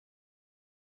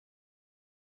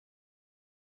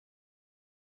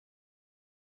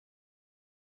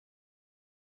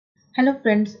Hello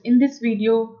friends, in this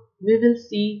video we will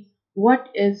see what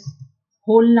is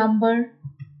whole number,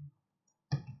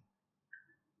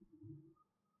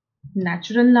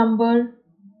 natural number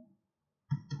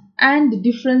and the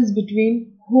difference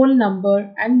between whole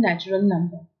number and natural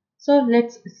number. So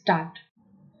let's start.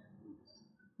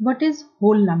 What is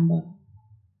whole number?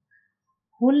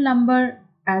 Whole number,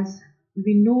 as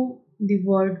we know the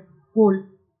word whole,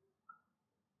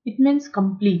 it means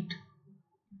complete.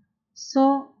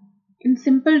 So in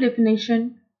simple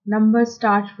definition, numbers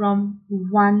start from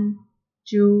 1,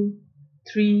 2,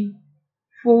 3,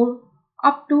 4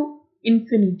 up to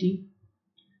infinity.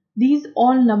 These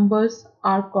all numbers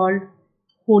are called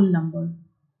whole number.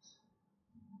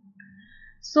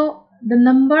 So the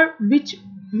number which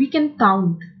we can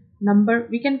count,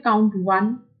 we can count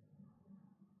 1,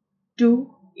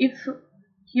 2. If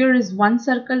here is one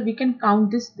circle, we can count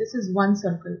this is one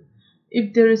circle.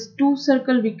 If there is two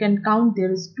circle, we can count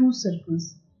there is two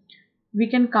circles. We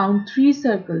can count three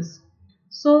circles.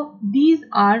 So these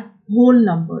are whole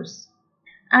numbers.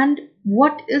 And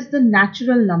what is the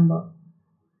natural number?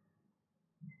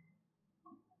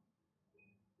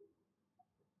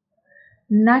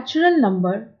 Natural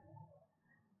number,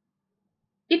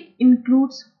 it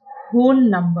includes whole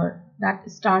number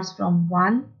that starts from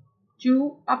 1,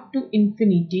 2 up to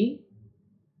infinity,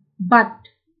 but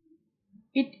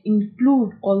it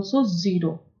include also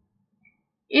 0.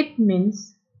 It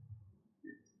means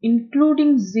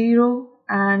including 0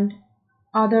 and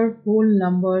other whole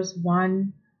numbers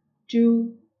 1,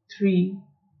 2, 3.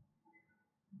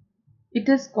 It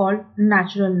is called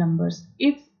natural numbers.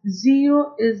 If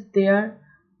 0 is there,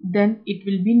 then it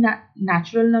will be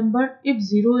natural number. If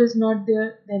 0 is not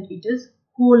there, then it is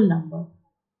whole number.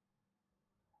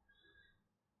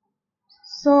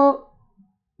 So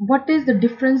what is the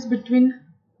difference between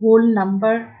whole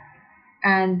number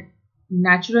and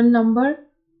natural number?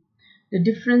 The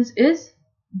difference is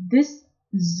this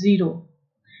 0.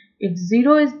 If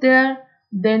 0 is there,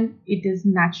 then it is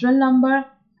natural number,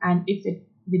 and if it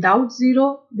without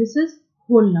 0, this is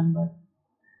whole number.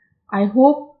 I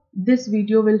hope this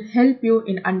video will help you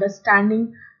in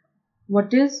understanding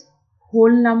what is whole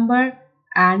number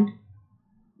and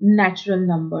natural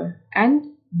number and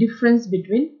difference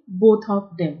between both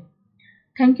of them.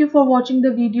 Thank you for watching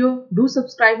the video. Do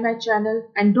subscribe my channel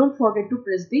and don't forget to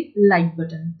press the like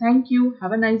button. Thank you.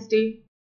 Have a nice day.